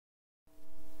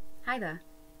Hi there,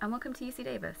 and welcome to UC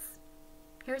Davis.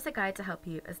 Here is a guide to help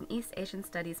you as an East Asian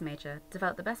Studies major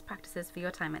develop the best practices for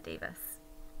your time at Davis.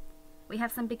 We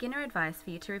have some beginner advice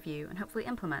for you to review and hopefully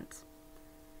implement.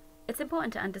 It's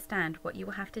important to understand what you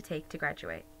will have to take to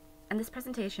graduate, and this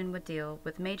presentation would deal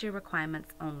with major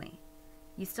requirements only.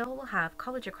 You still will have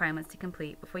college requirements to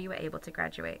complete before you are able to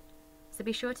graduate, so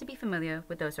be sure to be familiar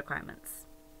with those requirements.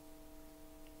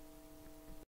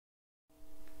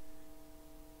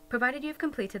 Provided you have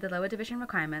completed the lower division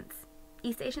requirements,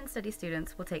 East Asian Studies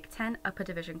students will take 10 upper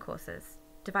division courses,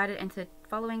 divided into the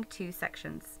following two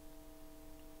sections: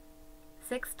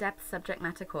 6 depth subject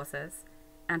matter courses,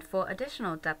 and 4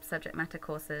 additional depth subject matter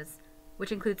courses,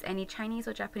 which includes any Chinese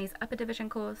or Japanese upper division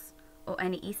course, or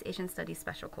any East Asian Studies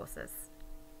special courses.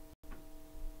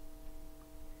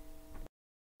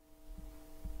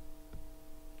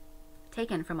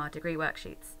 Taken from our degree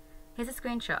worksheets. Here's a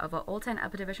screenshot of what all 10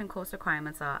 upper division course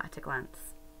requirements are at a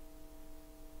glance.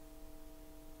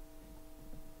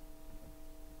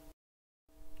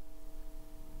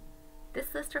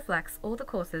 This list reflects all the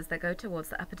courses that go towards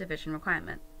the upper division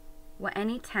requirement, where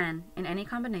any 10 in any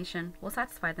combination will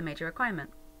satisfy the major requirement.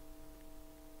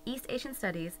 East Asian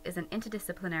Studies is an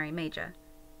interdisciplinary major,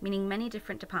 meaning many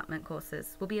different department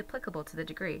courses will be applicable to the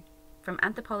degree, from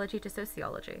anthropology to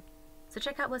sociology, so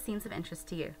check out what seems of interest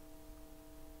to you.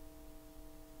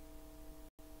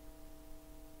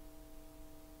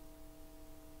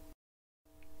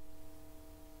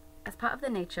 As part of the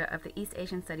nature of the East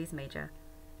Asian Studies major,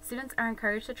 students are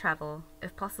encouraged to travel,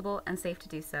 if possible and safe to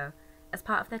do so, as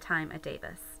part of their time at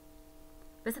Davis.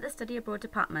 Visit the Study Abroad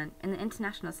department in the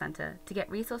International Center to get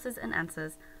resources and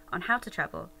answers on how to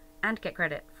travel and get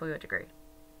credit for your degree.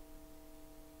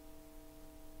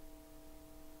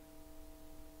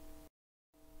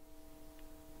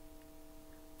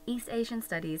 East Asian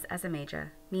Studies as a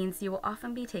major means you will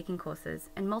often be taking courses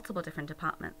in multiple different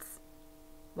departments.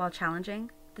 While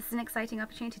challenging, this is an exciting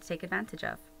opportunity to take advantage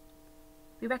of.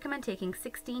 We recommend taking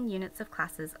 16 units of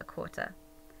classes a quarter.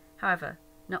 However,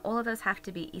 not all of those have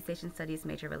to be East Asian Studies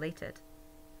major related.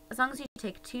 As long as you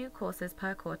take 2 courses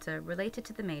per quarter related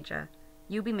to the major,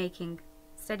 you'll be making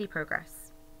steady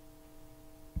progress.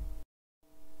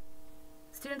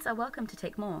 Students are welcome to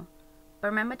take more, but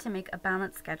remember to make a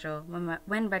balanced schedule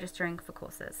when registering for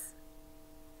courses.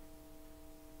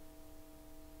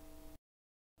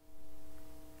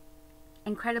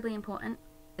 Incredibly important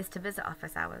is to visit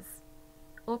office hours.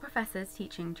 All professors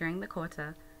teaching during the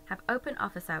quarter have open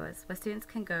office hours where students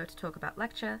can go to talk about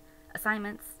lecture,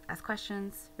 assignments, ask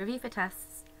questions, review for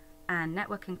tests, and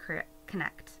network and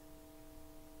connect.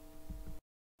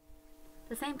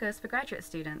 The same goes for graduate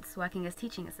students working as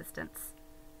teaching assistants.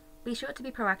 Be sure to be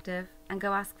proactive and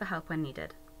go ask for help when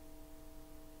needed.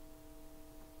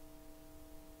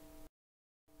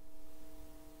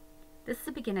 This is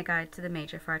a beginner guide to the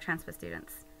major for our transfer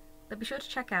students, but be sure to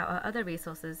check out our other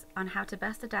resources on how to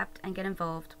best adapt and get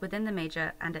involved within the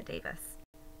major and at Davis.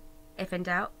 If in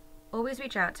doubt, always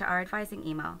reach out to our advising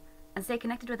email and stay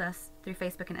connected with us through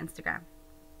Facebook and Instagram.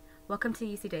 Welcome to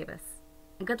UC Davis,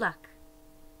 and good luck!